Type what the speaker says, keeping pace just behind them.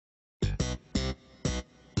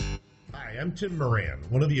Hi, I'm Tim Moran,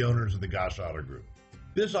 one of the owners of the Gosch Auto Group.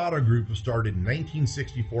 This auto group was started in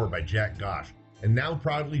 1964 by Jack Gosch and now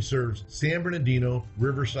proudly serves San Bernardino,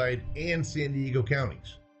 Riverside, and San Diego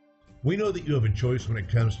counties. We know that you have a choice when it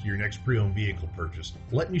comes to your next pre-owned vehicle purchase.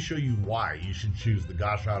 Let me show you why you should choose the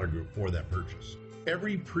Gosch Auto Group for that purchase.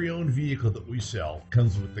 Every pre-owned vehicle that we sell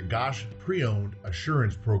comes with the Gosch Pre-Owned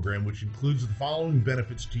Assurance Program, which includes the following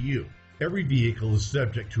benefits to you. Every vehicle is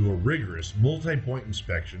subject to a rigorous multi-point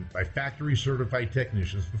inspection by factory certified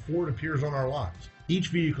technicians before it appears on our lots. Each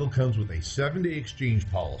vehicle comes with a 7-day exchange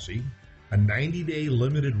policy, a 90-day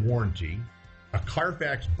limited warranty, a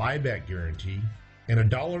Carfax buyback guarantee, and a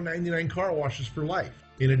 $1.99 car washes for life.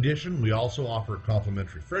 In addition, we also offer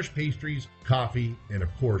complimentary fresh pastries, coffee, and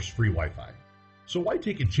of course, free Wi-Fi. So why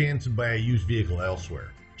take a chance and buy a used vehicle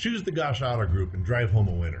elsewhere? Choose the Gosch Auto Group and drive home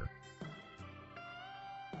a winner.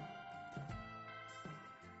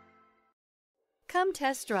 Come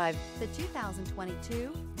test drive the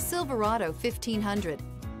 2022 Silverado 1500.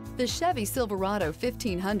 The Chevy Silverado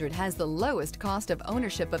 1500 has the lowest cost of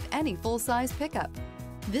ownership of any full-size pickup.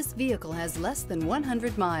 This vehicle has less than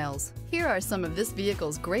 100 miles. Here are some of this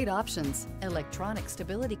vehicle's great options: electronic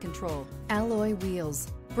stability control, alloy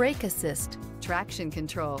wheels, brake assist, traction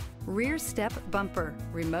control, rear step bumper,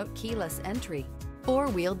 remote keyless entry,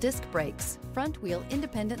 4-wheel disc brakes, front wheel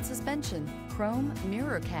independent suspension, chrome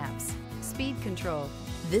mirror caps, speed control.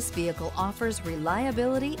 This vehicle offers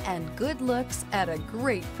reliability and good looks at a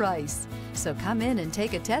great price. So come in and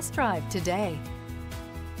take a test drive today.